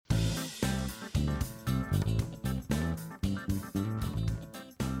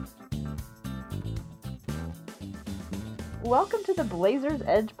Welcome to the Blazers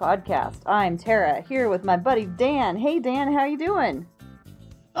Edge podcast. I'm Tara, here with my buddy Dan. Hey Dan, how you doing?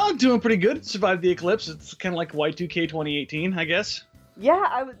 I'm doing pretty good. Survived the eclipse. It's kind of like Y2K 2018, I guess. Yeah,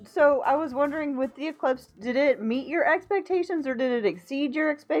 I was wondering, with the eclipse, did it meet your expectations, or did it exceed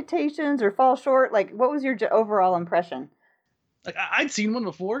your expectations, or fall short? Like, what was your overall impression? Like, I'd seen one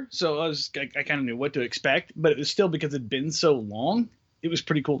before, so I kind of knew what to expect, but it was still, because it'd been so long, it was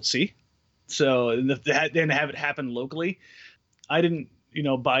pretty cool to see. So then to have it happen locally, I didn't,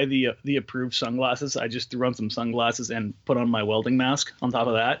 buy the approved sunglasses. I just threw on some sunglasses and put on my welding mask on top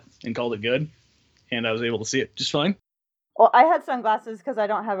of that and called it good. And I was able to see it just fine. Well, I had sunglasses because I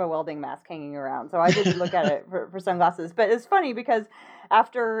don't have a welding mask hanging around, so I didn't look at it for sunglasses. But it's funny because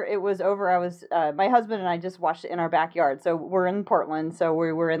after it was over, I was my husband and I just watched it in our backyard. So we're in Portland, so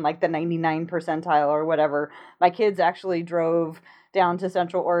we were in like the 99 percentile or whatever. My kids actually drove down to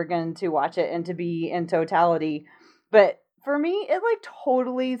Central Oregon to watch it and to be in totality. But for me, it like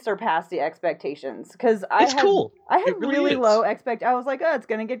totally surpassed the expectations, because I had really low I was like, oh, it's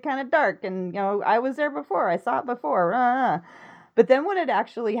gonna get kind of dark, and I was there before, I saw it before, but then when it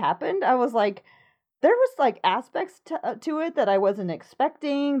actually happened, I was like, there was like aspects to it that I wasn't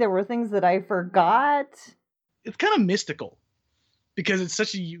expecting. There were things that I forgot. It's kind of mystical, because it's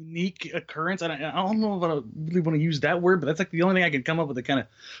such a unique occurrence. I don't know if I really want to use that word, but that's like the only thing I can come up with that kind of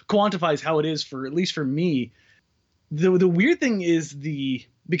quantifies how it is, for at least for me. The weird thing is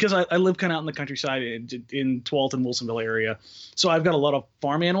because I live kind of out in the countryside in Tualatin, Wilsonville area, so I've got a lot of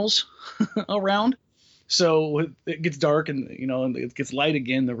farm animals around. So it gets dark and it gets light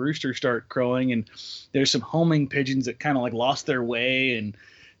again, the roosters start crowing, and there's some homing pigeons that kind of like lost their way, and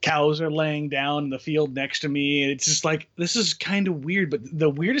cows are laying down in the field next to me. And it's just like, this is kind of weird. But the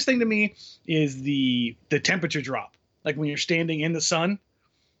weirdest thing to me is the temperature drop. Like when you're standing in the sun.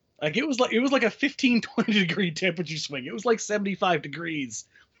 Like it was like a 15, 20 degree temperature swing. It was like 75 degrees.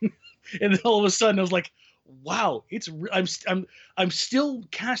 And then all of a sudden I was like, wow, I'm still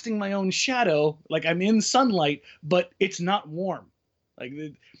casting my own shadow. Like I'm in sunlight, but it's not warm. Like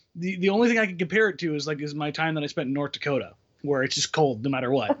the only thing I can compare it to is my time that I spent in North Dakota, where it's just cold no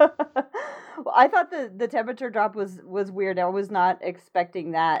matter what. Well, I thought the temperature drop was weird. I was not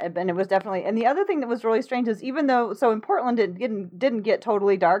expecting that, and it was definitely. And the other thing that was really strange is, even though in Portland it didn't get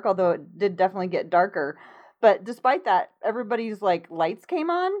totally dark, although it did definitely get darker. But despite that, everybody's like lights came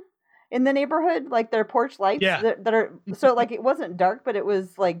on in the neighborhood, like their porch lights that are so like it wasn't dark, but it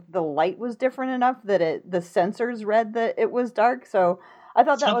was like the light was different enough that the sensors read that it was dark. So I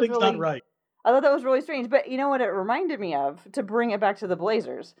thought that was really not right. I thought that was really strange. But you know what it reminded me of, to bring it back to the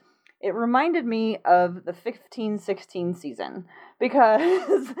Blazers? It reminded me of the 15-16 season,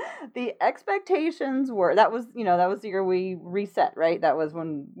 because the expectations were, that was the year we reset, right? That was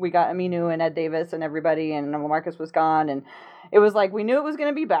when we got Aminu and Ed Davis and everybody, and Marcus was gone, and it was like, we knew it was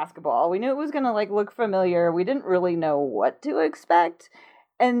going to be basketball. We knew it was going to like look familiar. We didn't really know what to expect.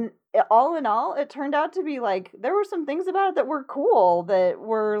 And all in all, it turned out to be like, there were some things about it that were cool, that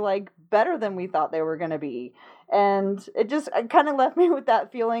were like better than we thought they were going to be. And it kind of left me with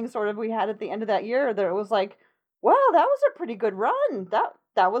that feeling sort of we had at the end of that year, that it was like, wow, that was a pretty good run.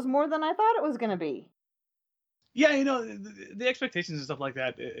 That was more than I thought it was going to be. Yeah, the expectations and stuff like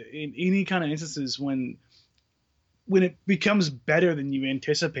that, in any kind of instances when it becomes better than you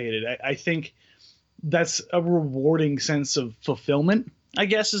anticipated, I think that's a rewarding sense of fulfillment, I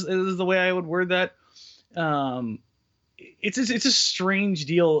guess is the way I would word that. It's a strange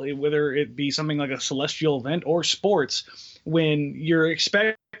deal, whether it be something like a celestial event or sports, when you're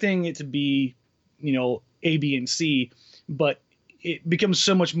expecting it to be, A, B, and C, but it becomes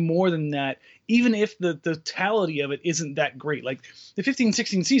so much more than that, even if the totality of it isn't that great. Like the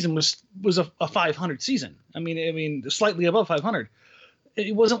 15-16 season was a 500 season. I mean, slightly above 500.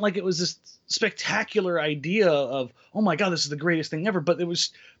 It wasn't like it was this spectacular idea of, oh my God, this is the greatest thing ever. But it was,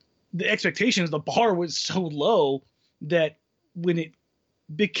 the expectations, the bar was so low that when it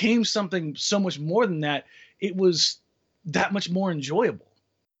became something so much more than that, it was that much more enjoyable.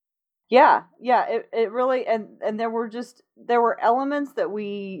 Yeah, it really, and there were elements that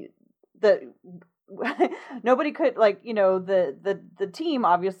nobody could, like, the team,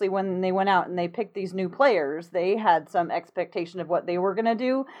 obviously, when they went out and they picked these new players, they had some expectation of what they were going to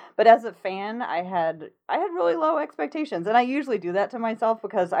do. But as a fan, I had really low expectations. And I usually do that to myself,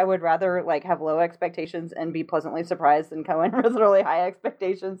 because I would rather like have low expectations and be pleasantly surprised than go in with really high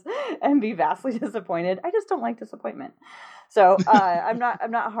expectations and be vastly disappointed. I just don't like disappointment. So I'm not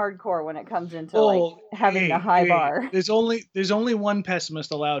hardcore when it comes into having the high bar. There's only one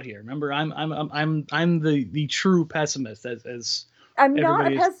pessimist allowed here. Remember, I'm the true pessimist. As I'm not a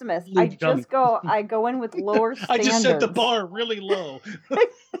everybody is pessimist. I coming. go in with lower I standards. just set the bar really low.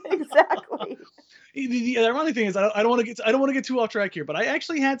 Exactly. The ironic thing is, I don't want to get too off track here, but I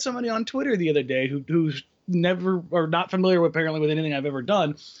actually had somebody on Twitter the other day who's never or not familiar apparently with anything I've ever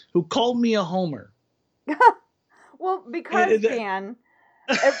done, who called me a homer. Well, because Dan,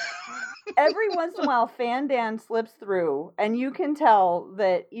 every once in a while, Fan Dan slips through, and you can tell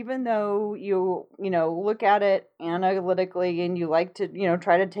that even though you look at it analytically and you like to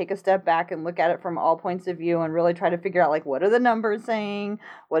try to take a step back and look at it from all points of view and really try to figure out like what are the numbers saying,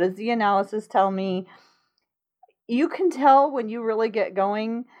 what does the analysis tell me, you can tell when you really get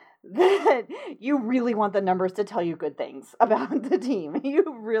going that you really want the numbers to tell you good things about the team.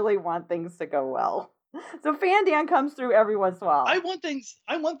 You really want things to go well. So Fan Dan comes through every once in a while. I want things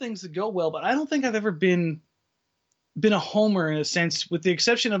to go well, but I don't think I've ever been a homer in a sense, with the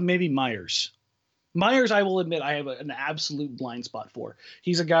exception of maybe Myers. Myers, I will admit, I have an absolute blind spot for.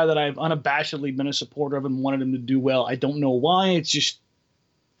 He's a guy that I've unabashedly been a supporter of and wanted him to do well. I don't know why. It's just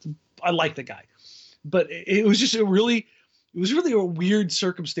I like the guy, but it was just really a weird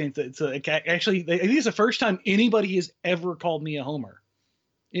circumstance. Actually, I think it's the first time anybody has ever called me a homer.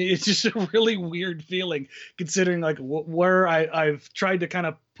 It's just a really weird feeling, considering like where I've tried to kind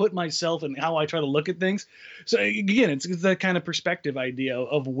of put myself and how I try to look at things. So again, it's that kind of perspective idea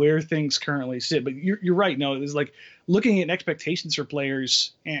of where things currently sit. But you're right. No, it's like looking at expectations for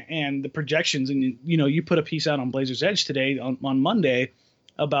players and the projections. And you put a piece out on Blazers Edge today on Monday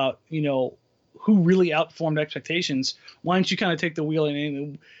about who really outperformed expectations. Why don't you kind of take the wheel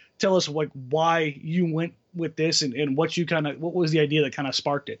and tell us like why you went with this and what was the idea that kind of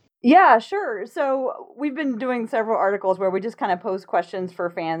sparked it? Yeah, sure. So we've been doing several articles where we just kind of pose questions for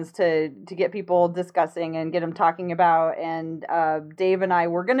fans to get people discussing and get them talking about. And Dave and I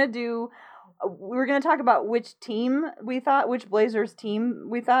were going to talk about which Blazers team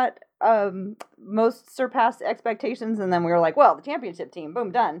we thought most surpassed expectations. And then we were like, well, the championship team,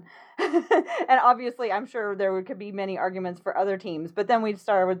 boom, done. And obviously, I'm sure could be many arguments for other teams. But then we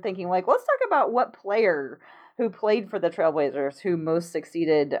started thinking like, let's talk about what player who played for the Trailblazers who most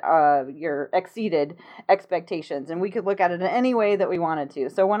exceeded expectations. And we could look at it in any way that we wanted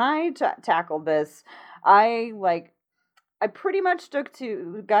to. So when I tackled this, I pretty much stuck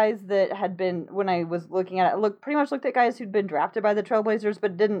to guys that had been, when I was looking at it, pretty much looked at guys who'd been drafted by the Trailblazers,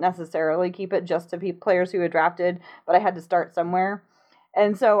 but didn't necessarily keep it just to players who had drafted, but I had to start somewhere.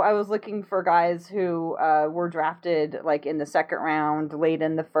 And so I was looking for guys who were drafted like in the second round, late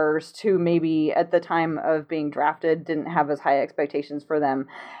in the first, who maybe at the time of being drafted didn't have as high expectations for them.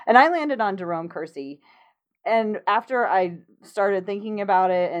 And I landed on Jerome Kersey. And after I started thinking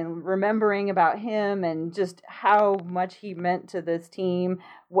about it and remembering about him and just how much he meant to this team,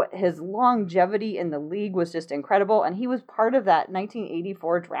 what his longevity in the league was just incredible. And he was part of that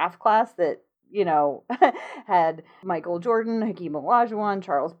 1984 draft class that had Michael Jordan, Hakeem Olajuwon,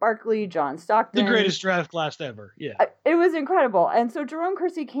 Charles Barkley, John Stockton. The greatest draft class ever. Yeah. It was incredible. And so Jerome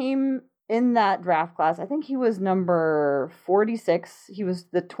Kersey came in that draft class. I think he was number 46. He was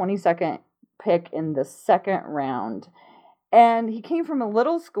the 22nd pick in the second round. And he came from a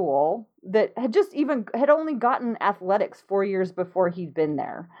little school that had only gotten athletics 4 years before he'd been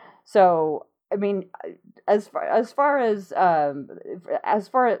there. So I mean, for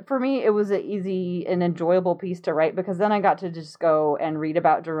me, it was an easy and enjoyable piece to write because then I got to just go and read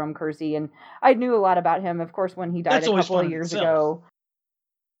about Jerome Kersey, and I knew a lot about him, of course, when he died a couple of years ago.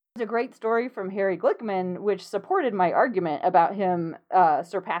 There's a great story from Harry Glickman, which supported my argument about him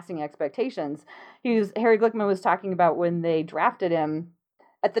surpassing expectations. Harry Glickman was talking about when they drafted him.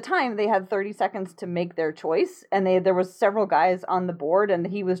 At the time, they had 30 seconds to make their choice, and there was several guys on the board, and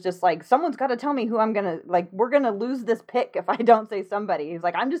he was just like, someone's got to tell me who I'm going to, we're going to lose this pick if I don't say somebody. He's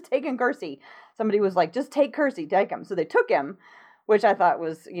like, I'm just taking Kersey. Somebody was like, just take Kersey, take him. So they took him, which I thought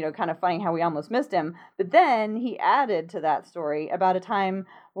was, kind of funny how we almost missed him. But then he added to that story about a time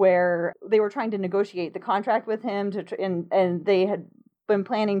where they were trying to negotiate the contract with him, and they had been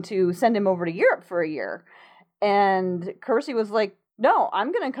planning to send him over to Europe for a year. And Kersey was like, no,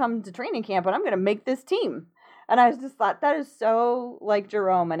 I'm going to come to training camp and I'm going to make this team. And I just thought that is so like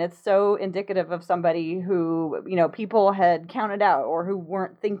Jerome, and it's so indicative of somebody who, people had counted out or who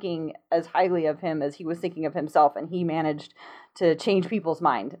weren't thinking as highly of him as he was thinking of himself, and he managed to change people's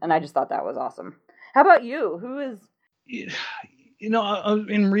mind. And I just thought that was awesome. How about you? Who is...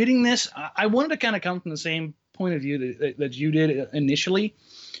 in reading this, I wanted to kind of come from the same point of view that you did initially.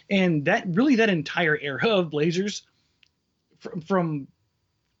 And that entire era of Blazers, from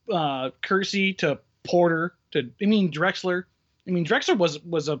Kersey to Porter to Drexler. Drexler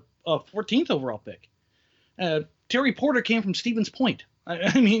was a 14th overall pick. Terry Porter came from Stevens Point.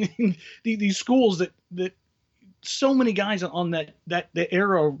 I mean, these schools that so many guys on the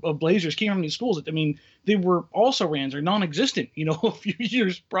era of Blazers came from these schools. I mean, they were also rans or non-existent, a few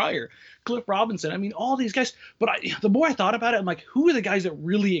years prior. Cliff Robinson. I mean, all these guys. But the more I thought about it, I'm like, who are the guys that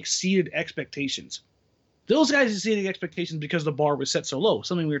really exceeded expectations? Those guys exceeded expectations because the bar was set so low,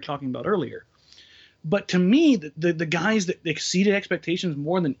 something we were talking about earlier. But to me, the guys that exceeded expectations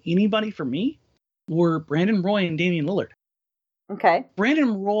more than anybody for me were Brandon Roy and Damian Lillard. Okay.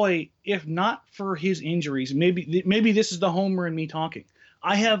 Brandon Roy, if not for his injuries, maybe this is the homer in me talking.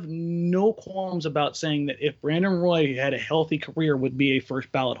 I have no qualms about saying that if Brandon Roy had a healthy career, would be a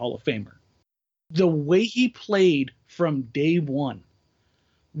first ballot Hall of Famer. The way he played from day one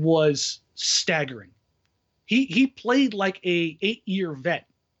was staggering. He played like a 8-year vet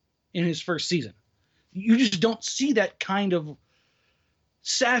in his first season. You just don't see that kind of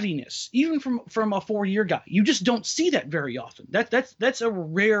savviness, even from a 4-year guy. You just don't see that very often. That's a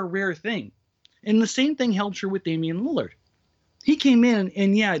rare thing. And the same thing held true with Damian Lillard. He came in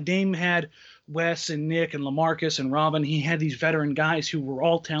and yeah, Dame had Wes and Nick and LaMarcus and Robin. He had these veteran guys who were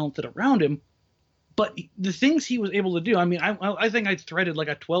all talented around him. But the things he was able to do, I mean, I think I threaded like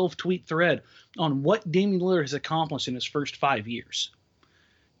a 12-tweet thread on what Damian Lillard has accomplished in his first 5 years.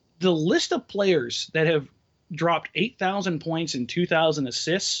 The list of players that have dropped 8,000 points and 2,000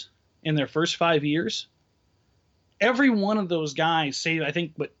 assists in their first 5 years, every one of those guys, say I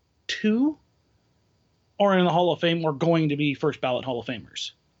think but 2 are in the Hall of Fame or going to be first ballot Hall of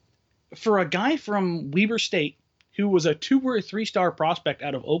Famers. For a guy from Weber State who was a 2 or 3-star prospect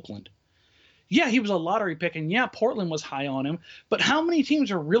out of Oakland, yeah, he was a lottery pick, and yeah, Portland was high on him, but how many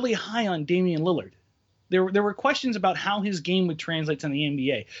teams are really high on Damian Lillard? There were questions about how his game would translate to the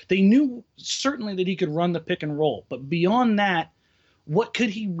NBA. They knew certainly that he could run the pick and roll, but beyond that, what could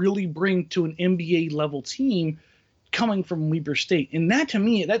he really bring to an NBA level team coming from Weber State? And that, to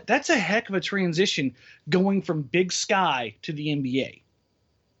me, that's a heck of a transition going from Big Sky to the NBA.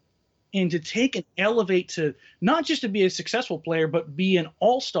 And to take and elevate to not just to be a successful player, but be an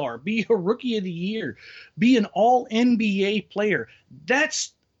all-star, be a rookie of the year, be an all-NBA player.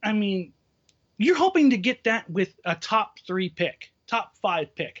 That's, I mean, you're hoping to get that with a top 3 pick, top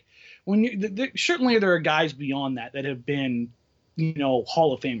 5 pick. When certainly there are guys beyond that have been,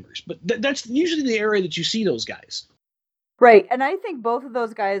 Hall of Famers, but that's usually the area that you see those guys. Right, and I think both of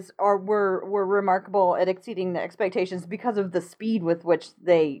those guys were remarkable at exceeding the expectations because of the speed with which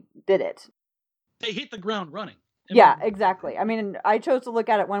they did it. They hit the ground running. Yeah, exactly. I mean, I chose to look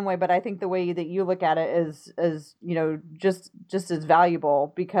at it one way, but I think the way that you look at it is just as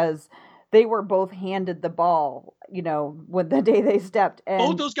valuable because they were both handed the ball, when the day they stepped. And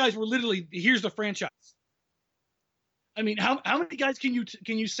both those guys were literally, here's the franchise. I mean, how many guys can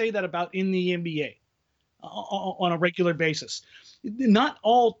you say that about in the NBA? On a regular basis. Not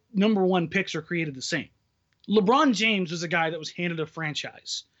all number 1 picks are created the same. LeBron James was a guy that was handed a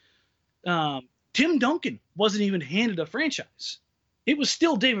franchise. Tim Duncan wasn't even handed a franchise. It was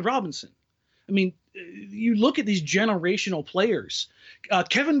still David Robinson. I mean, you look at these generational players.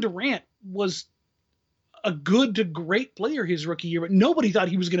 Kevin Durant was a good to great player his rookie year, but nobody thought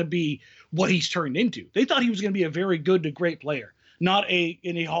he was going to be what he's turned into. They thought he was going to be a very good to great player. Not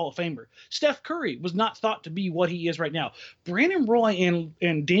in a Hall of Famer. Steph Curry was not thought to be what he is right now. Brandon Roy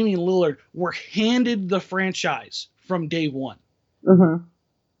and Damian Lillard were handed the franchise from day one. Mm-hmm.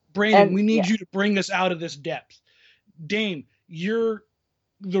 Brandon, we need you to bring us out of this depth. Dame, you're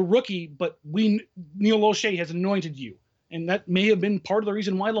the rookie, but Neil O'Shea has anointed you. And that may have been part of the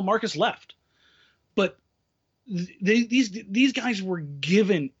reason why LaMarcus left. But these guys were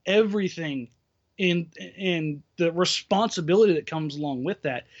given everything and the responsibility that comes along with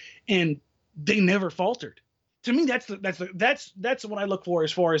that, and they never faltered. To me, that's what I look for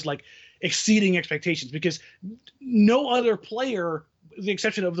as far as like exceeding expectations, because no other player, with the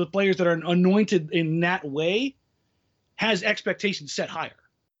exception of the players that are anointed in that way, has expectations set higher.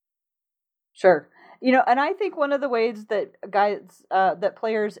 Sure. And I think one of the ways that that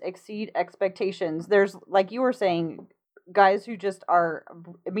players exceed expectations, there's, like you were saying, guys who just are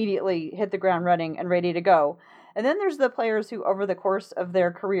immediately hit the ground running and ready to go. And then there's the players who over the course of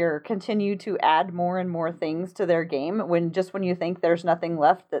their career continue to add more and more things to their game when you think there's nothing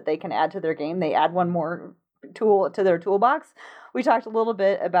left that they can add to their game, they add one more tool to their toolbox. We talked a little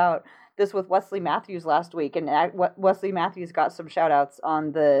bit about this with Wesley Matthews last week, and Wesley Matthews got some shout outs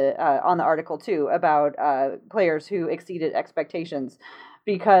on the article too about players who exceeded expectations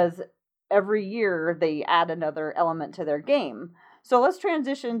because every year they add another element to their game. So let's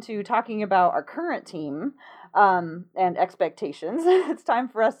transition to talking about our current team. and expectations. It's time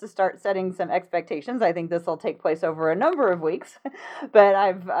for us to start setting some expectations. I think this will take place over a number of weeks, but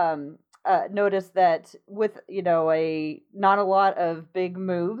I've noticed that with not a lot of big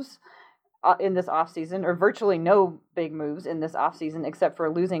moves in this offseason, or virtually no big moves in this offseason, except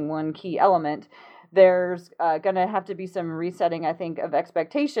for losing one key element, there's going to have to be some resetting, I think, of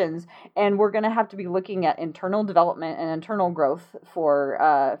expectations, and we're going to have to be looking at internal development and internal growth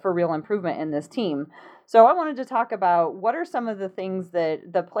for real improvement in this team. So I wanted to talk about what are some of the things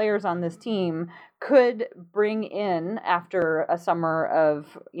that the players on this team could bring in after a summer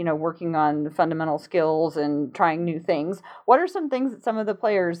of, working on fundamental skills and trying new things. What are some things that some of the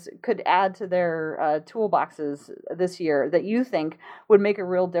players could add to their toolboxes this year that you think would make a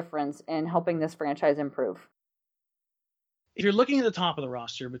real difference in helping this franchise improve? If you're looking at the top of the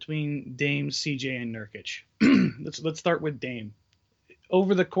roster between Dame, CJ, and Nurkic, let's start with Dame.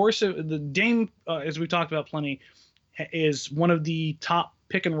 Over the course of the Dame, as we talked about plenty, is one of the top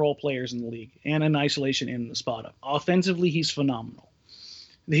pick and roll players in the league and in isolation in the spot up. Offensively, he's phenomenal.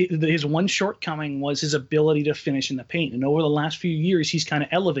 His one shortcoming was his ability to finish in the paint. And over the last few years, he's kind of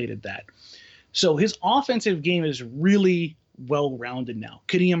elevated that. So his offensive game is really well-rounded now.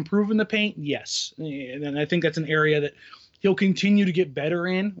 Could he improve in the paint? Yes. And I think that's an area that he'll continue to get better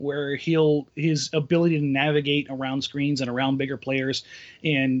in, where his ability to navigate around screens and around bigger players.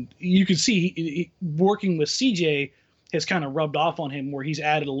 And you can see working with CJ has kind of rubbed off on him, where he's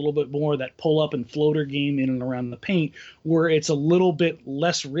added a little bit more of that pull up and floater game in and around the paint, where it's a little bit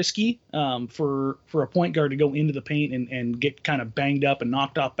less risky for a point guard to go into the paint and get kind of banged up and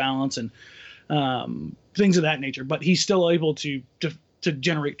knocked off balance and things of that nature. But he's still able to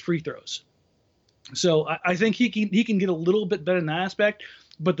generate free throws. So I think he can get a little bit better in that aspect.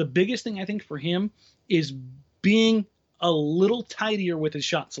 But the biggest thing I think for him is being a little tidier with his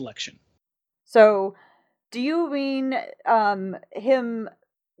shot selection. So do you mean him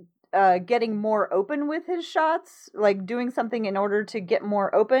getting more open with his shots, like doing something in order to get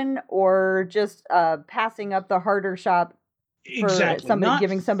more open, or just passing up the harder shot for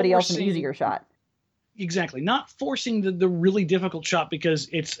giving somebody else an easier shot? Exactly. Not forcing the really difficult shot, because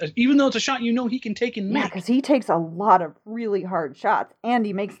even though it's a shot he can take and make. Yeah, because he takes a lot of really hard shots and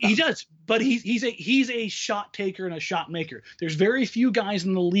he makes them. He does, but he's a shot taker and a shot maker. There's very few guys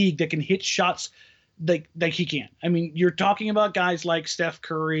in the league that can hit shots like he can. I mean, you're talking about guys like Steph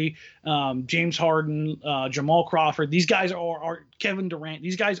Curry, James Harden, Jamal Crawford. These guys are Kevin Durant.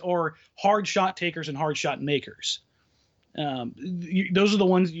 These guys are hard shot takers and hard shot makers. Those are the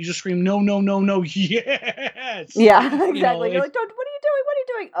ones you just scream, no, no, no, no, yes. Yeah, exactly. You're like, what are you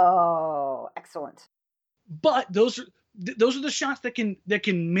doing? Oh, excellent. But those are the shots that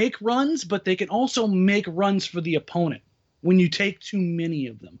can make runs, but they can also make runs for the opponent when you take too many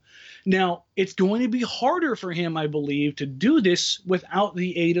of them. Now, it's going to be harder for him, I believe, to do this without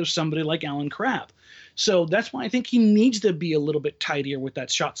the aid of somebody like Allen Crabbe. So that's why I think he needs to be a little bit tidier with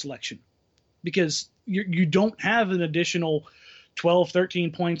that shot selection, because you don't have an additional 12,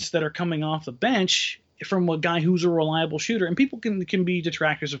 13 points that are coming off the bench from a guy who's a reliable shooter. And people can be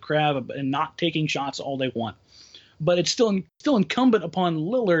detractors of Crabbe and not taking shots all they want. But it's still incumbent upon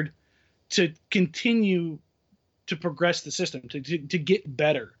Lillard to continue to progress the system, to get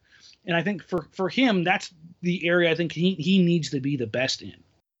better. And I think for him, that's the area I think he needs to be the best in.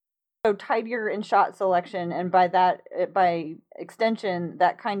 So tidier in shot selection, and by extension,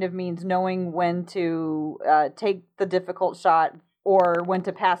 that kind of means knowing when to take the difficult shot or when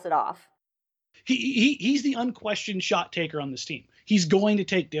to pass it off. He's the unquestioned shot taker on this team. He's going to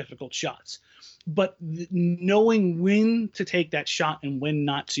take difficult shots. But knowing when to take that shot and when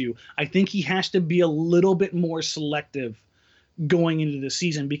not to, I think he has to be a little bit more selective going into the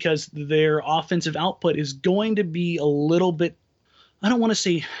season, because their offensive output is going to be a little bit, I don't want to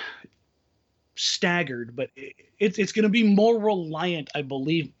say staggered, but it's going to be more reliant, I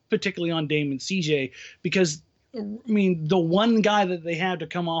believe, particularly on Dame and CJ, because I mean, the one guy that they had to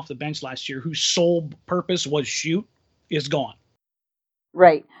come off the bench last year whose sole purpose was shoot is gone.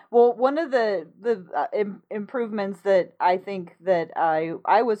 Right. Well, one of the improvements that I think that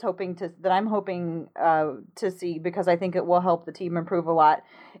I'm hoping to see, because I think it will help the team improve a lot,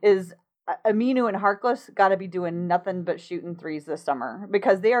 is Aminu and Harkless got to be doing nothing but shooting threes this summer,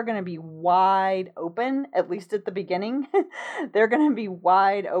 because they are going to be wide open, at least at the beginning. They're going to be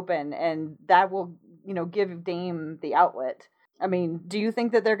wide open, and that will, give Dame the outlet. I mean, do you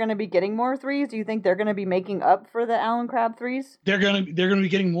think that they're going to be getting more threes? Do you think they're going to be making up for the Allen Crabbe threes? They're going to be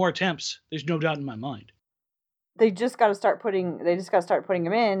getting more attempts. There's no doubt in my mind. They just got to start putting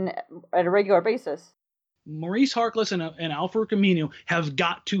them in at a regular basis. Maurice Harkless and Al-Farouq Aminu have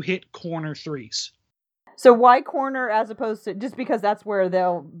got to hit corner threes. So why corner as opposed to just because that's where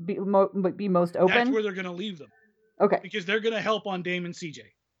they'll be most open? That's where they're going to leave them. Okay. Because they're going to help on Dame and CJ.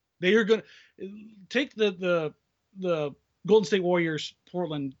 They are going to take the Golden State Warriors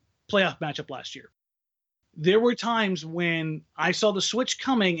Portland playoff matchup last year. There were times when I saw the switch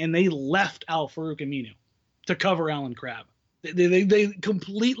coming and they left Al-Farouq Aminu to cover Allen Crabbe. They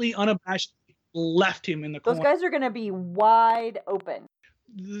completely unabashed left him in the corner. Those guys are going to be wide open.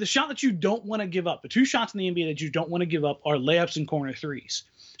 The shot that you don't want to give up, the two shots in the NBA that you don't want to give up are layups and corner threes.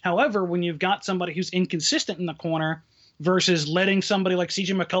 However, when you've got somebody who's inconsistent in the corner versus letting somebody like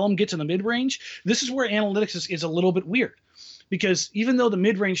CJ McCollum get to the mid-range, this is where analytics is a little bit weird. Because even though the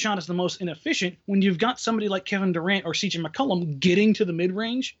mid-range shot is the most inefficient, when you've got somebody like Kevin Durant or CJ McCollum getting to the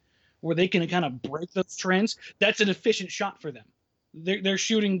mid-range where they can kind of break those trends, that's an efficient shot for them. They're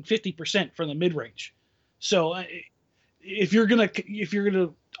shooting 50% from the mid-range. So if you're gonna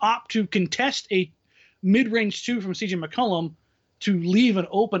opt to contest a mid-range two from CJ McCollum to leave an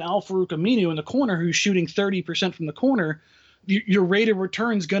open Al-Farouq Aminu in the corner who's shooting 30% from the corner, your rate of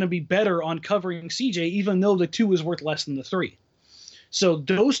return is going to be better on covering CJ, even though the two is worth less than the three. So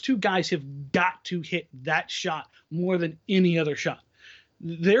those two guys have got to hit that shot more than any other shot.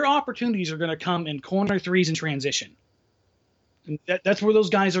 Their opportunities are going to come in corner threes and transition. And that's where those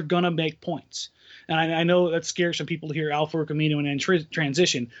guys are going to make points. And I know that scares some people to hear Al-Farouq Aminu and in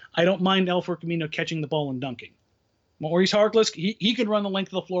transition. I don't mind Al-Farouq Aminu catching the ball and dunking. Maurice Harkless, he can run the length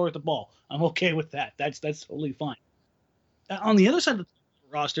of the floor with the ball. I'm okay with that. That's totally fine. On the other side of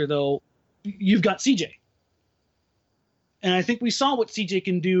the roster, though, you've got CJ. And I think we saw what CJ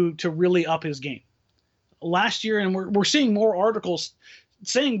can do to really up his game. Last year, and we're seeing more articles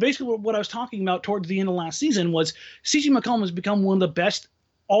saying basically what I was talking about towards the end of last season was CJ McCollum has become one of the best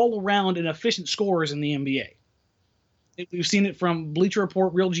all-around and efficient scorers in the NBA. We've seen it from Bleacher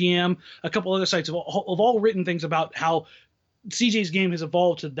Report, Real GM, a couple other sites have all written things about how CJ's game has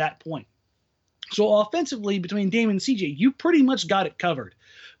evolved to that point. So offensively, between Dame and CJ, you pretty much got it covered.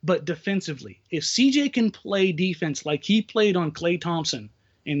 But defensively, if CJ can play defense like he played on Klay Thompson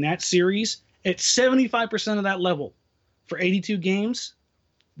in that series, at 75% of that level for 82 games,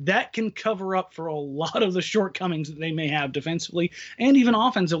 that can cover up for a lot of the shortcomings that they may have defensively and even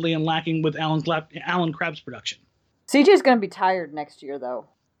offensively and lacking with Allen Crabbe's production. CJ's going to be tired next year, though.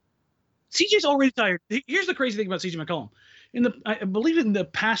 CJ's already tired. Here's the crazy thing about CJ McCollum. I believe in the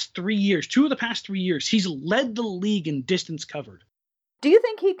past 3 years, 2 of the past 3 years, he's led the league in distance covered. Do you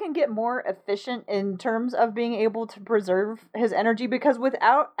think he can get more efficient in terms of being able to preserve his energy? Because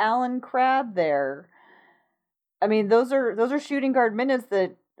without Allen Crabbe there, I mean, those are shooting guard minutes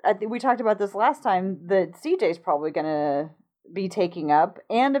that I think we talked about this last time that CJ's probably going to be taking up.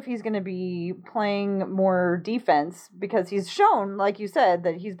 And if he's going to be playing more defense, because he's shown, like you said,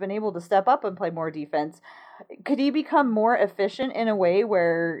 that he's been able to step up and play more defense, could he become more efficient in a way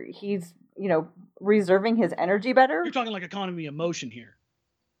where he's, reserving his energy better? You're talking like economy of motion here.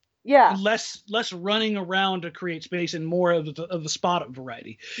 Yeah. Less running around to create space and more of the spot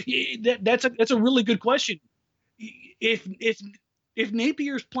variety. That's a really good question. If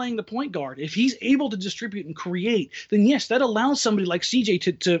Napier's playing the point guard, if he's able to distribute and create, then yes, that allows somebody like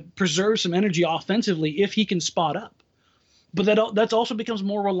CJ to preserve some energy offensively if he can spot up. But that also becomes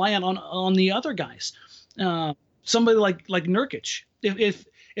more reliant on the other guys. Somebody like Nurkic.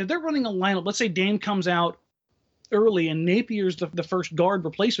 If they're running a lineup, let's say Dame comes out early and Napier's the first guard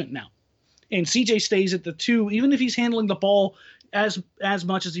replacement now, and CJ stays at the 2, even if he's handling the ball as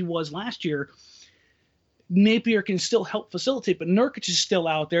much as he was last year, Napier can still help facilitate, but Nurkic is still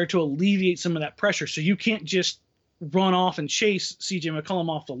out there to alleviate some of that pressure. So you can't just run off and chase CJ McCollum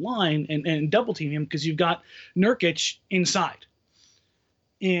off the line and double team him because you've got Nurkic inside.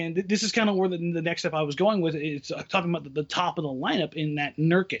 And this is kind of where the next step I was going with is talking about the top of the lineup in that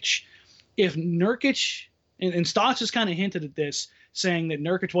Nurkic. If Nurkic, and Stotts has kind of hinted at this, saying that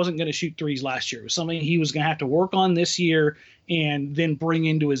Nurkic wasn't going to shoot threes last year. It was something he was going to have to work on this year and then bring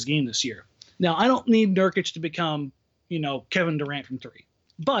into his game this year. Now, I don't need Nurkic to become, Kevin Durant from 3.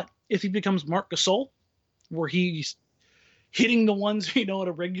 But if he becomes Marc Gasol, where he's hitting the ones, at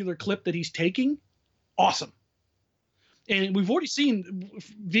a regular clip that he's taking, awesome. And we've already seen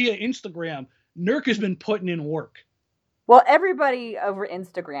via Instagram, Nurk has been putting in work. Well, everybody over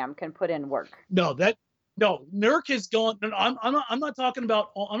Instagram can put in work. No, Nurk has gone. I'm not talking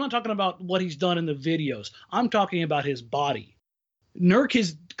about what he's done in the videos. I'm talking about his body. Nurk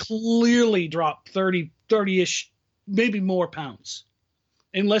has clearly dropped 30-ish, maybe more pounds,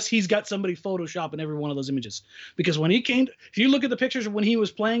 unless he's got somebody photoshopping every one of those images. Because when he came, if you look at the pictures of when he was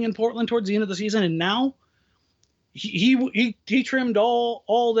playing in Portland towards the end of the season and now, He trimmed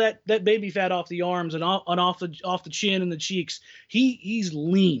all that baby fat off the arms and off the chin and the cheeks. He's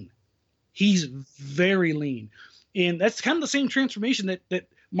lean. He's very lean, and that's kind of the same transformation that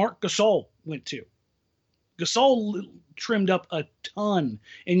Marc Gasol went to. Gasol trimmed up a ton,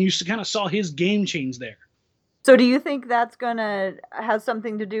 and you kind of saw his game change there. So do you think that's going to have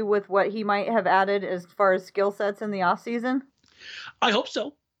something to do with what he might have added as far as skill sets in the offseason? I hope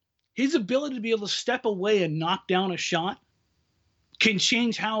so. His ability to be able to step away and knock down a shot can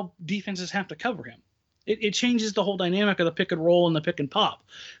change how defenses have to cover him. It changes the whole dynamic of the pick and roll and the pick and pop.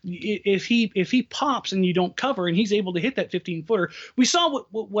 If he pops and you don't cover and he's able to hit that 15-footer, we saw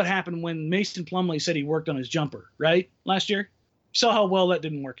what happened when Mason Plumlee said he worked on his jumper, right? Last year. You saw how well that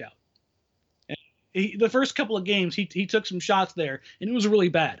didn't work out. The first couple of games, he took some shots there, and it was really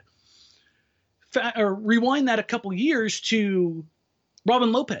bad. Rewind that a couple years to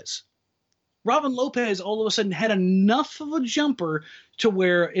Robin Lopez. Robin Lopez all of a sudden had enough of a jumper to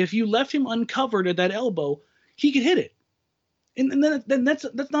where if you left him uncovered at that elbow, he could hit it. And then that's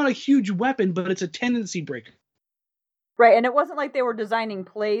not a huge weapon, but it's a tendency breaker. Right, and it wasn't like they were designing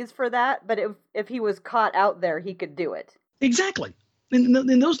plays for that, but if he was caught out there, he could do it. Exactly.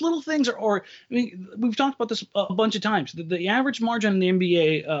 And those little things are I mean, we've talked about this a bunch of times. The average margin in the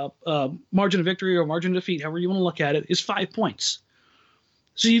NBA, margin of victory or margin of defeat, however you want to look at it, is 5 points.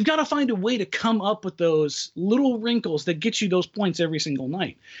 So you've got to find a way to come up with those little wrinkles that get you those points every single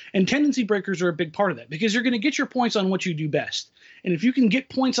night. And tendency breakers are a big part of that because you're going to get your points on what you do best. And if you can get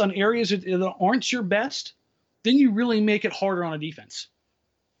points on areas that aren't your best, then you really make it harder on a defense.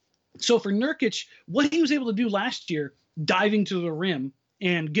 So for Nurkic, what he was able to do last year, diving to the rim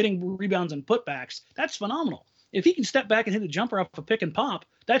and getting rebounds and putbacks, that's phenomenal. If he can step back and hit a jumper off a pick and pop,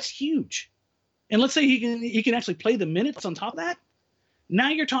 that's huge. And let's say he can actually play the minutes on top of that. Now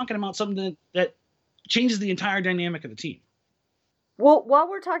you're talking about something that changes the entire dynamic of the team. Well, while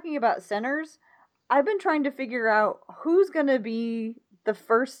we're talking about centers, I've been trying to figure out who's going to be the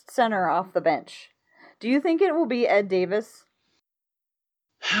first center off the bench. Do you think it will be Ed Davis?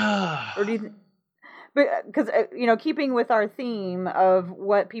 Or do you because, keeping with our theme of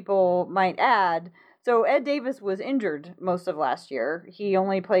what people might add, so Ed Davis was injured most of last year. He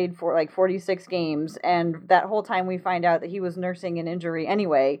only played for 46 games, and that whole time we find out that he was nursing an injury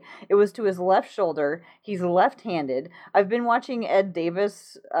anyway. It was to his left shoulder. He's left-handed. I've been watching Ed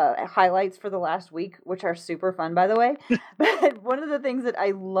Davis highlights for the last week, which are super fun, by the way. But one of the things that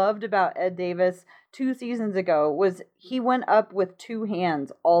I loved about Ed Davis 2 seasons ago was he went up with 2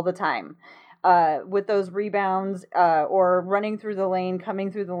 hands all the time. With those rebounds or running through the lane,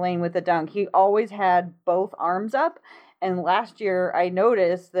 coming through the lane with a dunk. He always had both arms up. And last year I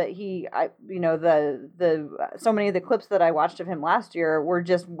noticed that so many of the clips that I watched of him last year were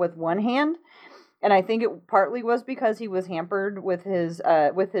just with one hand. And I think it partly was because he was hampered with his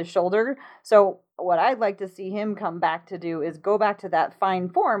shoulder. So what I'd like to see him come back to do is go back to that fine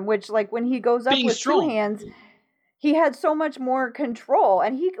form, which when he goes up with strong 2 hands, he had so much more control,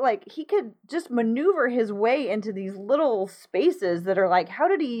 and he could just maneuver his way into these little spaces that are how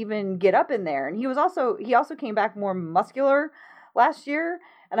did he even get up in there? And he also came back more muscular last year,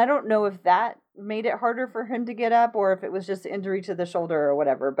 and I don't know if that made it harder for him to get up or if it was just injury to the shoulder or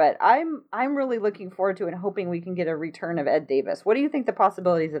whatever. But I'm really looking forward to and hoping we can get a return of Ed Davis. What do you think the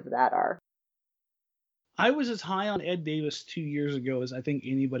possibilities of that are? I was as high on Ed Davis 2 years ago as I think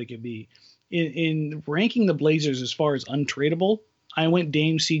anybody could be. In ranking the Blazers as far as untradeable, I went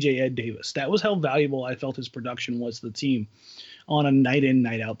Dame CJ Ed Davis. That was how valuable I felt his production was to the team on a night in,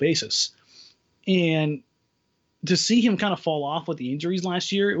 night out basis. And to see him kind of fall off with the injuries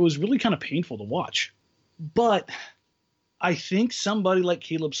last year, it was really kind of painful to watch. But I think somebody like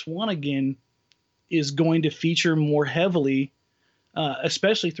Caleb Swanigan is going to feature more heavily,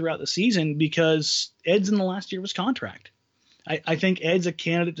 especially throughout the season, because Ed's in the last year of his contract. I think Ed's a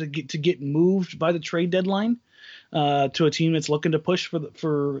candidate to get moved by the trade deadline to a team that's looking to push for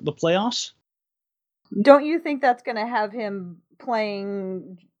the playoffs. Don't you think that's going to have him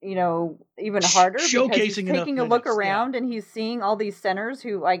playing, even harder? Showcasing, because he's taking a look around, yeah. And he's seeing all these centers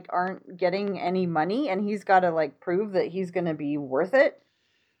who aren't getting any money, and he's got to prove that he's going to be worth it.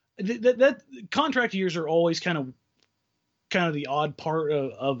 That contract years are always kind of the odd part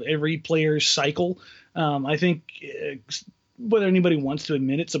of every player's cycle. I think whether anybody wants to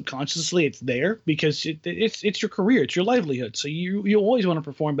admit it, subconsciously it's there because it's your career, it's your livelihood. So you always want to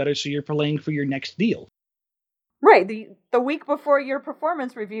perform better, so you're playing for your next deal. Right. The week before your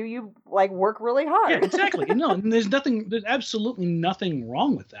performance review, you work really hard. Yeah, exactly. No, there's absolutely nothing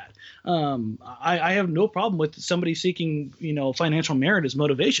wrong with that. I have no problem with somebody seeking, financial merit as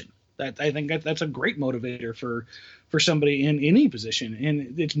motivation. I think that's a great motivator for somebody in any position,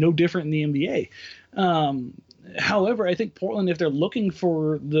 and it's no different in the NBA. However, I think Portland, if they're looking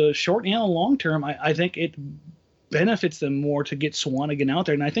for the short and long term, I think it benefits them more to get Swanigan out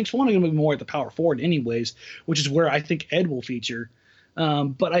there. And I think Swanigan will be more at the power forward anyways, which is where I think Ed will feature.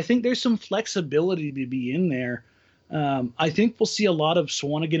 But I think there's some flexibility to be in there. I think we'll see a lot of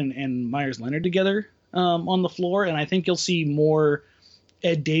Swanigan and Myers Leonard together on the floor. And I think you'll see more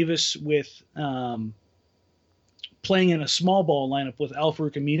Ed Davis with playing in a small ball lineup with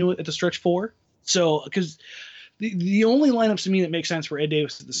Al-Farouq Aminu at the stretch four. So, because the only lineups to me that make sense for Ed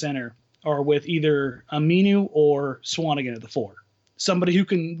Davis at the center are with either Aminu or Swanigan at the four. Somebody who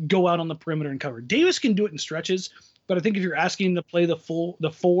can go out on the perimeter and cover. Davis can do it in stretches, but I think if you're asking him to play the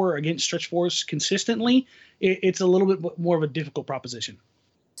four against stretch fours consistently, it's a little bit more of a difficult proposition.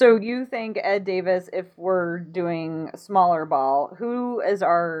 So you think Ed Davis, if we're doing smaller ball, who is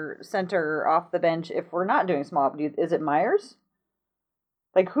our center off the bench if we're not doing small? Is it Myers?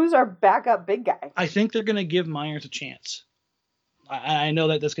 Like, who's our backup big guy? I think they're going to give Myers a chance. I know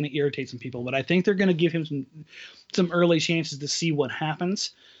that that's going to irritate some people, but I think they're going to give him some early chances to see what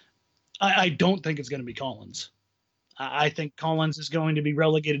happens. I don't think it's going to be Collins. I think Collins is going to be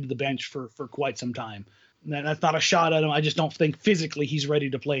relegated to the bench for quite some time. That's not a shot at him. I just don't think physically he's ready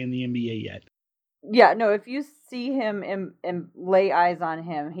to play in the NBA yet. Yeah, no, if you see him and lay eyes on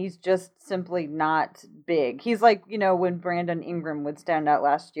him, he's just simply not big. He's like, when Brandon Ingram would stand out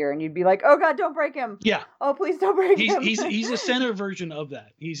last year and you'd be like, oh God, don't break him. Yeah. Oh, please don't break him. He's a center version of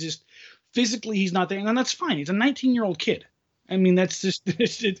that. He's just physically he's not there. And that's fine. He's a 19-year-old kid. I mean, that's just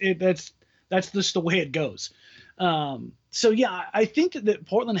that's just the way it goes. So yeah, I think that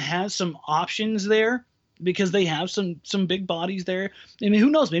Portland has some options there, because they have some big bodies there. I mean,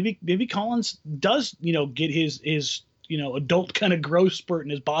 who knows? Maybe Collins does, get his adult kind of growth spurt and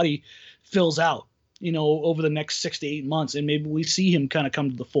his body fills out, over the next 6 to 8 months, and maybe we see him kind of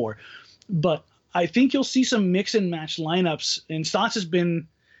come to the fore. But I think you'll see some mix and match lineups, and Stotts has been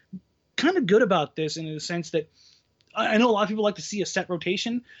kind of good about this in the sense that I know a lot of people like to see a set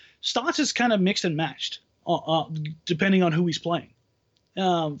rotation. Stotts is kind of mixed and matched depending on who he's playing.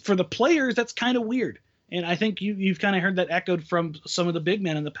 For the players, that's kind of weird. And I think you've kind of heard that echoed from some of the big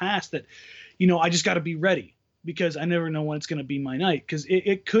men in the past that, I just got to be ready because I never know when it's going to be my night. Because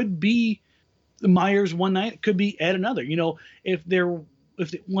it could be Myers one night, it could be Ed another. If they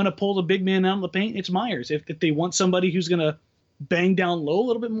want to pull the big man out of the paint, it's Myers. If they want somebody who's going to bang down low a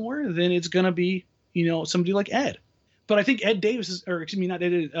little bit more, then it's going to be somebody like Ed. But I think Ed Davis Caleb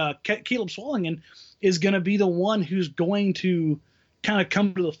Swanigan is going to be the one who's going to kind of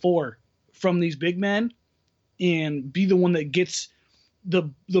come to the fore from these big men and be the one that gets the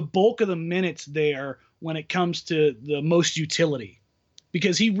bulk of the minutes there when it comes to the most utility,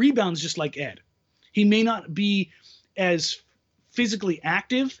 because he rebounds just like Ed. He may not be as physically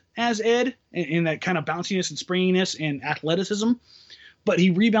active as Ed in that kind of bounciness and springiness and athleticism, but he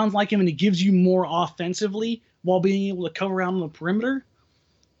rebounds like him and he gives you more offensively while being able to cover around on the perimeter.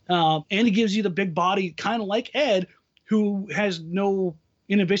 And he gives you the big body kind of like Ed, who has no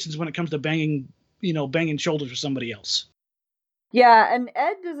inhibitions when it comes to banging shoulders for somebody else. Yeah, and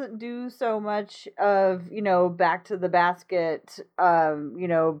Ed doesn't do so much of, back to the basket,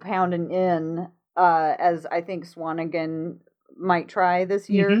 pounding in, as I think Swanigan might try this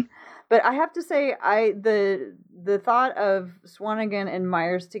year. Mm-hmm. But I have to say, the thought of Swanigan and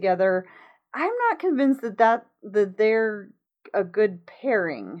Myers together, I'm not convinced that they're a good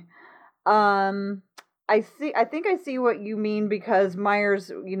pairing. I think I see what you mean, because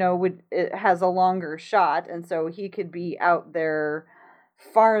Myers, it has a longer shot, and so he could be out there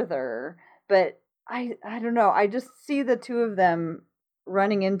farther. But I don't know. I just see the two of them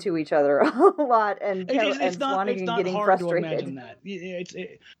running into each other a lot, and Swanigan getting hard frustrated. To imagine that.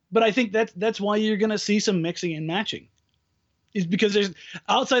 But I think that's why you're going to see some mixing and matching. Is because there's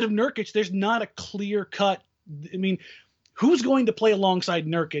outside of Nurkic, there's not a clear cut. I mean, who's going to play alongside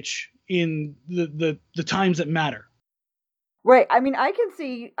Nurkic in the times that matter? Right. I mean, I can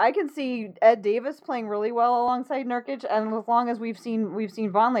see Ed Davis playing really well alongside Nurkic, and as long as we've seen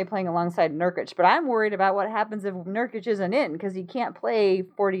Vonleh playing alongside Nurkic. But I'm worried about what happens if Nurkic isn't in, because he can't play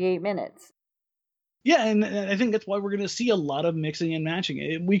 48 minutes. Yeah, and I think that's why we're going to see a lot of mixing and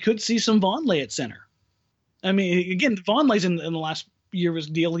matching. We could see some Vonleh at center. I mean, again, Vonleh's in the last year of his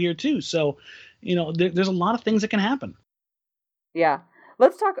deal here too, so there's a lot of things that can happen. Yeah.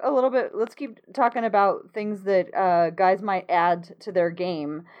 Let's talk a little bit. Let's keep talking about things that guys might add to their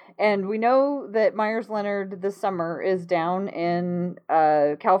game. And we know that Myers Leonard this summer is down in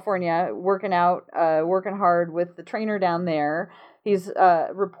California working out, working hard with the trainer down there. He's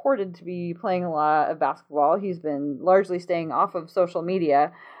reported to be playing a lot of basketball. He's been largely staying off of social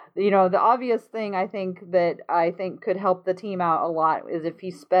media. The obvious thing I think could help the team out a lot is if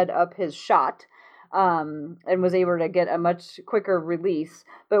he sped up his shot and was able to get a much quicker release.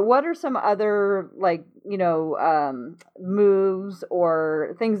 But what are some other moves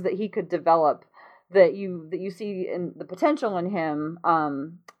or things that he could develop that you see in the potential in him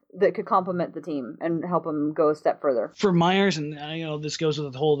that could complement the team and help him go a step further? For Myers, and this goes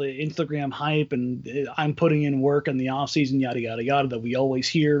with the Instagram hype and I'm putting in work in the offseason, yada, yada, yada, that we always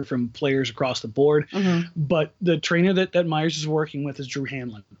hear from players across the board. Mm-hmm. But the trainer that Myers is working with is Drew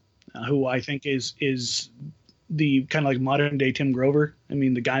Hanlen, who I think is the kind of like modern day Tim Grover. I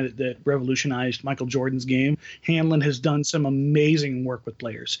mean, the guy that revolutionized Michael Jordan's game. Hanlen has done some amazing work with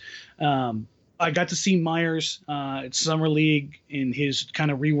players. I got to see Myers at Summer League in his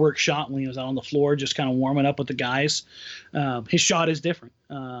kind of rework shot when he was out on the floor, just kind of warming up with the guys. His shot is different.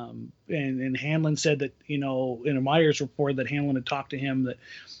 And Hanlen said that, in a Myers report that Hanlen had talked to him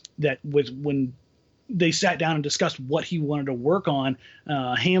that was when they sat down and discussed what he wanted to work on.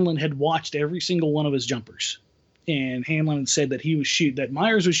 Hanlen had watched every single one of his jumpers. And Hanlen had said that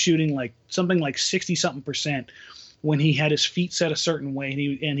Myers was shooting like something like 60-something% when he had his feet set a certain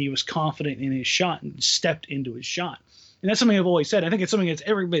way and he was confident in his shot and stepped into his shot. And that's something I've always said. I think it's something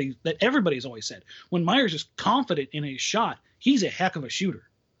that everybody's always said. When Myers is confident in his shot, he's a heck of a shooter.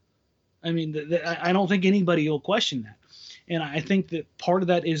 I mean, I don't think anybody will question that. And I think that part of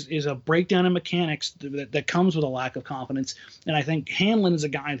that is a breakdown in mechanics that comes with a lack of confidence. And I think Hanlen is a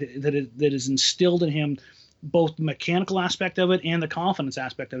guy that is instilled in him both the mechanical aspect of it and the confidence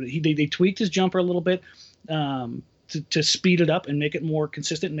aspect of it. They tweaked his jumper a little bit to speed it up and make it more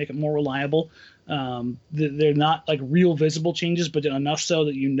consistent and make it more reliable. They're not like real visible changes, but enough so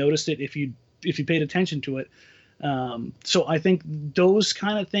that you noticed it if you paid attention to it. So I think those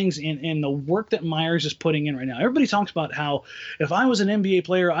kind of things and the work that Myers is putting in right now. Everybody talks about how if I was an NBA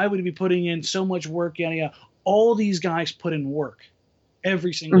player, I would be putting in so much work. Yada, yada. All these guys put in work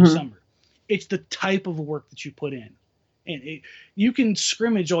every single summer. It's the type of work that you put in. And you can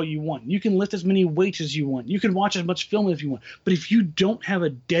scrimmage all you want. You can lift as many weights as you want. You can watch as much film as you want. But if you don't have a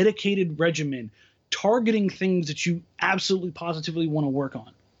dedicated regimen targeting things that you absolutely positively want to work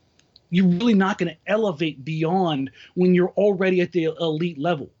on, you're really not going to elevate beyond when you're already at the elite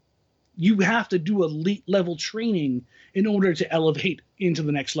level. You have to do elite level training in order to elevate into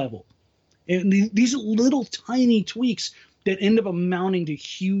the next level. And these little tiny tweaks that end up amounting to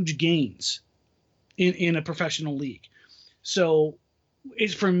huge gains in a professional league. So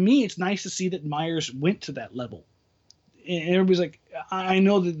for me, it's nice to see that Myers went to that level. And everybody's like, I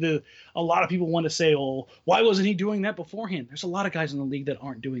know that a lot of people want to say, oh, why wasn't he doing that beforehand? There's a lot of guys in the league that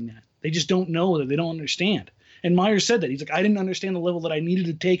aren't doing that. They just don't know, that they don't understand. And Myers said that. He's like, I didn't understand the level that I needed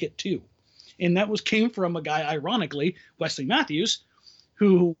to take it to. And that came from a guy, ironically, Wesley Matthews,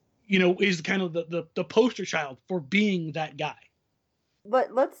 who, is kind of the poster child for being that guy.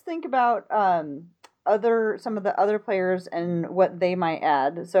 But let's think about some of the other players and what they might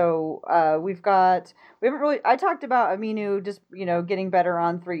add. So I talked about Aminu just getting better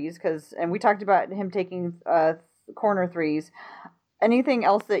on threes and we talked about him taking corner threes. Anything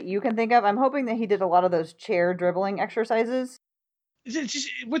else that you can think of? I'm hoping that he did a lot of those chair dribbling exercises. It's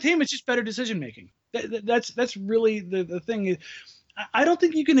just, with him, it's just better decision making. That's really the thing. I don't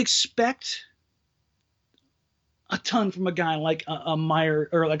think you can expect a ton from a guy like a Myers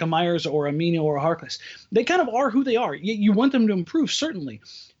or a Aminu or a Harkless. They kind of are who they are. You want them to improve, certainly.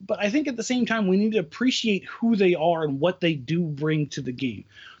 But I think at the same time, we need to appreciate who they are and what they do bring to the game.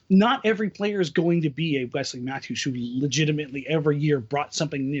 Not every player is going to be a Wesley Matthews who legitimately every year brought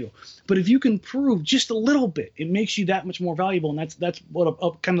something new. But if you can prove just a little bit, it makes you that much more valuable. And that's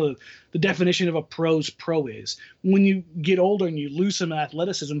what kind of the definition of a pro's pro is. When you get older and you lose some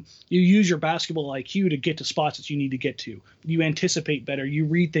athleticism, you use your basketball IQ to get to spots that you need to get to. You anticipate better. You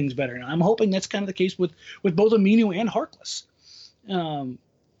read things better. And I'm hoping that's kind of the case with both Aminu and Harkless.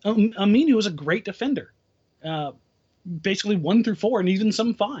 Aminu is a great defender. Basically 1 through 4 and even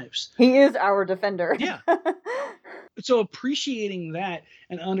some 5s. He is our defender. Yeah. So appreciating that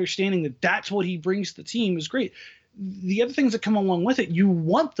and understanding that that's what he brings to the team is great. The other things that come along with it, you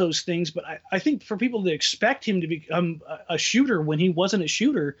want those things, but I think for people to expect him to become a shooter when he wasn't a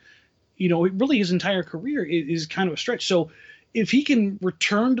shooter, really his entire career is kind of a stretch. So if he can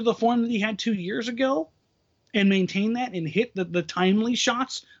return to the form that he had 2 years ago and maintain that and hit the timely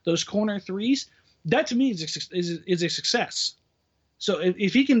shots, those corner threes, that to me is a success. So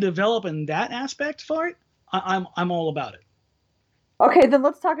if he can develop in that aspect for it, I'm all about it. Okay, then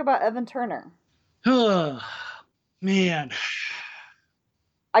let's talk about Evan Turner. Man,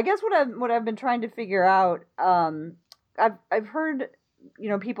 I guess what I've been trying to figure out, I've heard,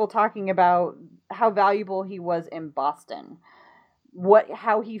 people talking about how valuable he was in Boston,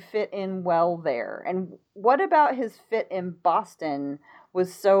 how he fit in well there, and what about his fit in Boston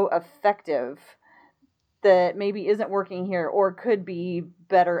was so effective that maybe isn't working here or could be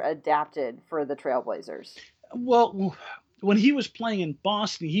better adapted for the Trailblazers. Well, when he was playing in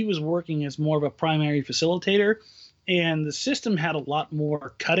Boston, he was working as more of a primary facilitator, and the system had a lot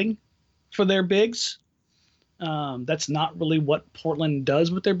more cutting for their bigs. That's not really what Portland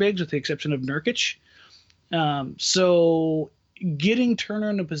does with their bigs, with the exception of Nurkic. So getting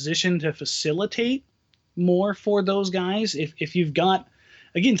Turner in a position to facilitate more for those guys, if you've got,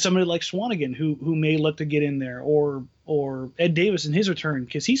 again, somebody like Swanigan who may look to get in there, or Ed Davis in his return,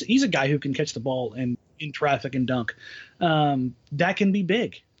 because he's a guy who can catch the ball in traffic and dunk. That can be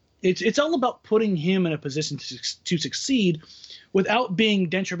big. It's all about putting him in a position to succeed without being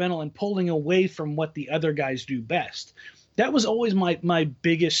detrimental and pulling away from what the other guys do best. That was always my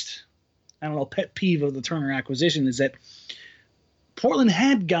biggest, pet peeve of the Turner acquisition, is that Portland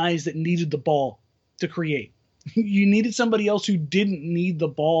had guys that needed the ball to create. You needed somebody else who didn't need the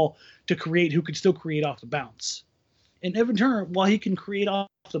ball to create, who could still create off the bounce. And Evan Turner, while he can create off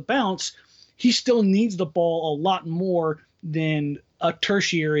the bounce, he still needs the ball a lot more than a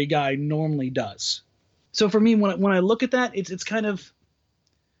tertiary guy normally does. So for me, when I look at that, it's kind of,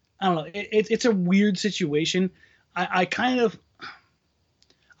 I don't know, it's a weird situation. I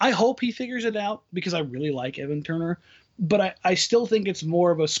hope he figures it out, because I really like Evan Turner, but I still think it's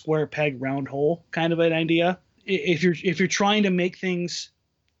more of a square peg round hole kind of an idea. If you're trying to make things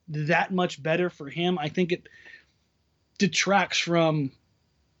that much better for him, I think it detracts from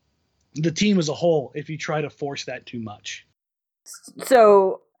the team as a whole if you try to force that too much.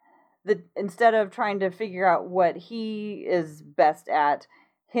 So instead of trying to figure out what he is best at,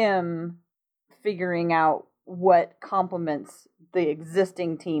 him figuring out what complements the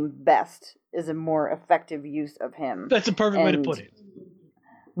existing team best is a more effective use of him. That's a perfect way to put it.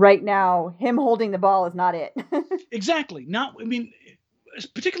 Right now, him holding the ball is not it. Exactly.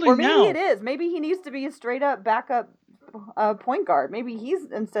 Particularly or maybe now. It is. Maybe he needs to be a straight up backup point guard. Maybe he's,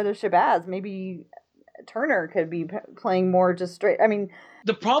 instead of Shabazz, maybe Turner could be playing more just straight.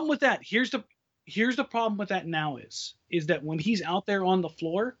 The problem with that, here's the problem with that now is that when he's out there on the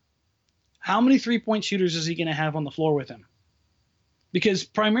floor, how many 3-point shooters is he going to have on the floor with him? Because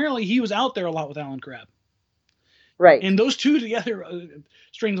primarily he was out there a lot with Allen Crabbe. Right. And those two together,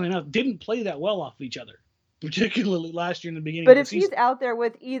 strangely enough, didn't play that well off of each other, particularly last year in the beginning of the season. But if he's out there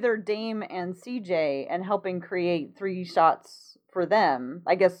with either Dame and CJ and helping create 3 shots for them,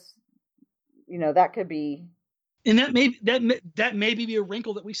 I guess, that could be. And that may be a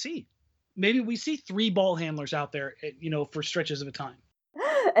wrinkle that we see. Maybe we see 3 ball handlers out there, for stretches of a time.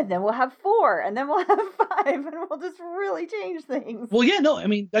 And then we'll have 4, and then we'll have 5, and we'll just really change things. Well, yeah, no,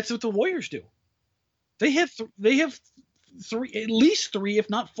 that's what the Warriors do. They have 3, at least 3, if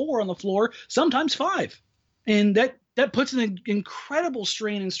not 4 on the floor, sometimes 5. And that puts an incredible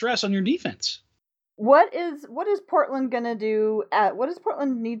strain and stress on your defense. What is Portland going to do? What does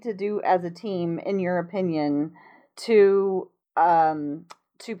Portland need to do as a team, in your opinion, to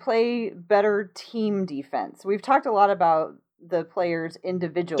play better team defense? We've talked a lot about the players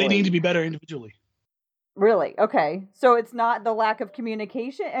individually. They need to be better individually. Really? Okay. So it's not the lack of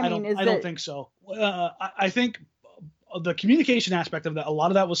communication? I don't think so. I think the communication aspect of that, a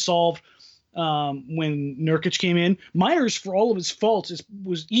lot of that was solved when Nurkic came in. Myers, for all of his faults,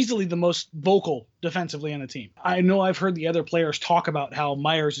 was easily the most vocal defensively on the team. I know I've heard the other players talk about how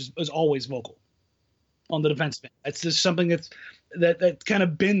Myers is always vocal on the defensive end. That's just something that's kind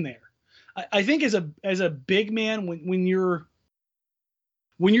of been there. I think as a big man, when you're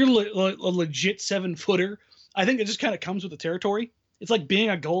a legit 7-footer, I think it just kind of comes with the territory. It's like being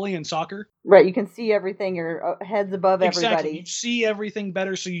a goalie in soccer. Right, you can see everything. Your head's above everybody. Exactly, you see everything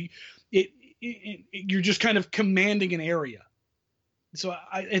better, so you're just kind of commanding an area. So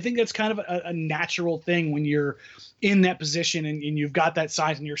I think that's kind of a natural thing when you're in that position and you've got that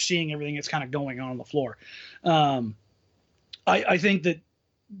size and you're seeing everything that's kind of going on the floor. I think that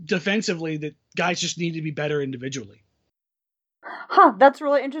defensively that guys just need to be better individually. Huh, that's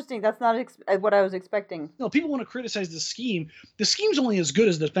really interesting. That's not what I was expecting. No, people want to criticize the scheme. The scheme's only as good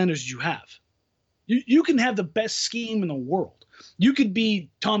as the defenders you have. You can have the best scheme in the world. You could be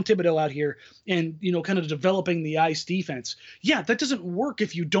Tom Thibodeau out here and, kind of developing the ice defense. Yeah, that doesn't work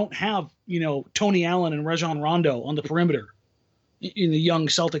if you don't have, Tony Allen and Rajon Rondo on the perimeter in the young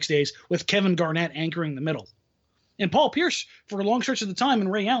Celtics days with Kevin Garnett anchoring the middle. And Paul Pierce, for a long stretch of the time,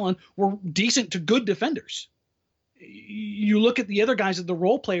 and Ray Allen were decent to good defenders. You look at the other guys, the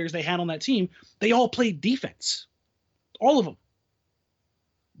role players they had on that team, they all played defense. All of them.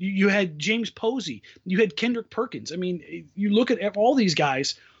 You had James Posey. You had Kendrick Perkins. I mean, you look at all these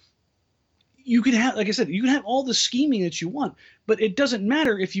guys, you can have, like I said, you can have all the scheming that you want, but it doesn't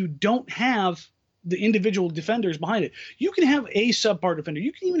matter if you don't have the individual defenders behind it. You can have a subpar defender.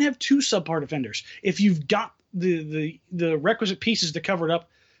 You can even have two subpar defenders if you've got the requisite pieces to cover it up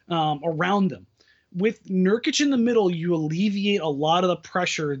around them. With Nurkic in the middle, you alleviate a lot of the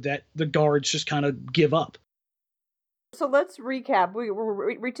pressure that the guards just kind of give up. So let's recap.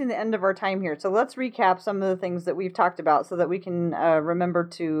 We're reaching the end of our time here. So let's recap some of the things that we've talked about so that we can remember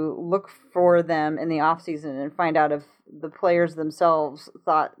to look for them in the offseason and find out if the players themselves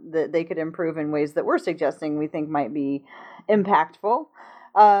thought that they could improve in ways that we're suggesting we think might be impactful.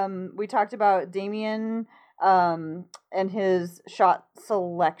 We talked about Damian and his shot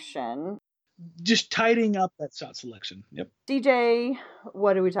selection. Just tidying up that shot selection. Yep. DJ,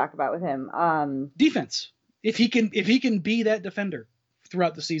 what did we talk about with him? Defense. If he can be that defender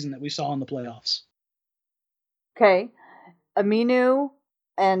throughout the season that we saw in the playoffs. Okay. Aminu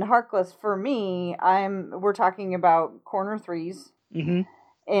and Harkless, for me, we're talking about corner threes. Mm-hmm.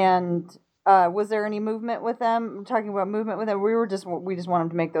 And was there any movement with them? We're talking about movement with them. We just want them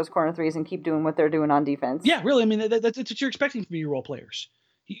to make those corner threes and keep doing what they're doing on defense. Yeah, really. I mean, that's what you're expecting from your role players.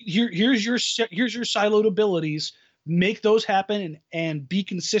 Here's your siloed abilities. Make those happen and be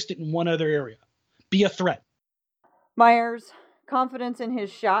consistent in one other area. Be a threat. Myers, confidence in his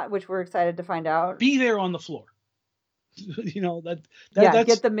shot, which we're excited to find out. Be there on the floor. That's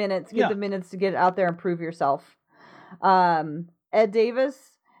get the minutes. Get the minutes to get out there and prove yourself. Ed Davis,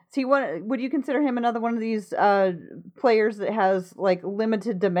 would you consider him another one of these players that has like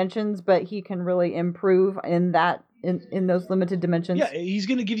limited dimensions, but he can really improve in that in those limited dimensions? Yeah, he's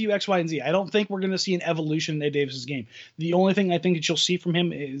going to give you X, Y, and Z. I don't think we're going to see an evolution in Ed Davis's game. The only thing I think that you'll see from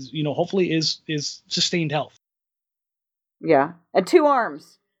him is, hopefully is sustained health. Yeah, and 2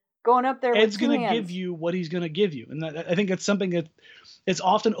 arms going up there. Ed's going to give you what he's going to give you, and I think that's something that it's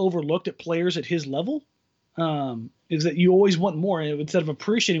often overlooked at players at his level. Is that you always want more instead of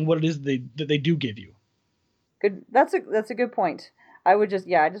appreciating what it is that they do give you. Good. That's a good point. I just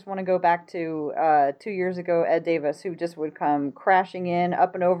want to go back to 2 years ago, Ed Davis, who just would come crashing in,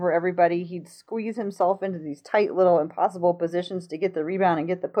 up and over everybody. He'd squeeze himself into these tight little impossible positions to get the rebound and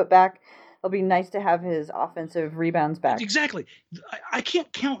get the putback. It'll be nice to have his offensive rebounds back. Exactly. I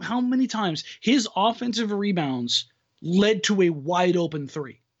can't count how many times his offensive rebounds led to a wide open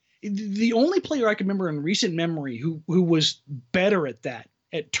three. The only player I can remember in recent memory who was better at that,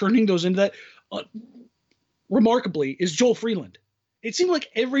 at turning those into that, remarkably, is Joel Freeland. It seemed like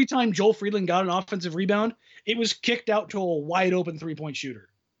every time Joel Freeland got an offensive rebound, it was kicked out to a wide open 3-point shooter.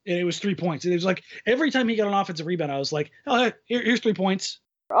 And it was 3 points. And it was like every time he got an offensive rebound, I was like, oh, here's 3 points.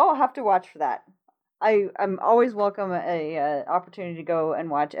 Oh, I'll have to watch for that. I'm always welcome a opportunity to go and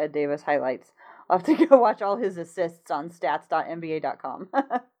watch Ed Davis highlights. I'll have to go watch all his assists on stats.nba.com.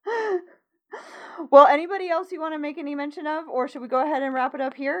 Well, anybody else you want to make any mention of? Or should we go ahead and wrap it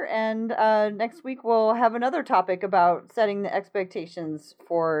up here? And next week we'll have another topic about setting the expectations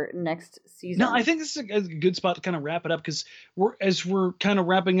for next season. No, I think this is a good spot to kind of wrap it up because we're kind of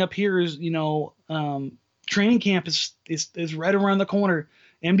wrapping up here is, training camp is right around the corner.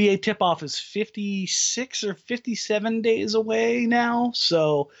 NBA tip-off is 56 or 57 days away now.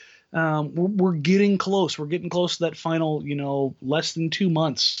 So we're getting close. We're getting close to that final, less than 2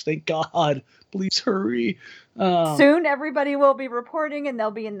 months. Thank God. Please hurry. Soon everybody will be reporting and they'll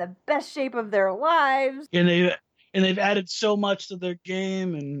be in the best shape of their lives. And they've added so much to their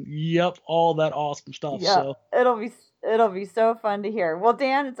game and all that awesome stuff. Yeah, so it'll be so fun to hear. Well,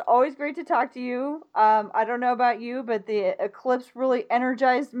 Dan, it's always great to talk to you. I don't know about you, but the eclipse really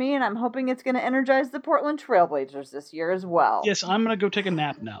energized me, and I'm hoping it's going to energize the Portland Trailblazers this year as well. Yes, I'm going to go take a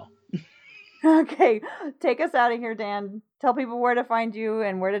nap now. Okay, take us out of here, Dan. Tell people where to find you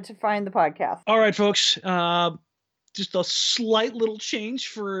and where to find the podcast. All right, folks. just a slight little change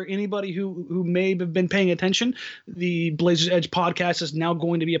for anybody who may have been paying attention. The Blazers Edge podcast is now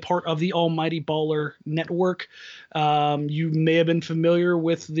going to be a part of the Almighty Baller Network. You may have been familiar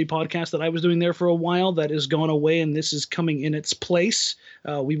with the podcast that I was doing there for a while. That has gone away, and this is coming in its place.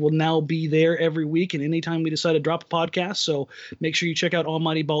 We will now be there every week, and anytime we decide to drop a podcast. So make sure you check out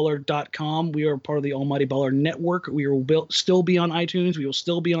almightyballer.com. We are part of the Almighty Baller Network. We will still be on iTunes. We will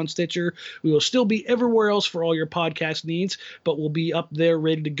still be on Stitcher. We will still be everywhere else for all your podcast needs, but we'll be up there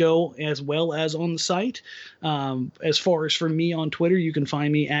ready to go as well as on the site. As far as for me on Twitter, you can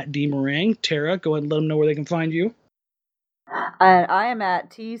find me at DMorang. Tara, go ahead and let them know where they can find you. And I am at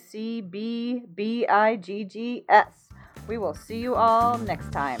TCBBIGGS. We will see you all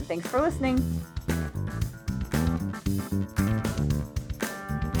next time. Thanks for listening.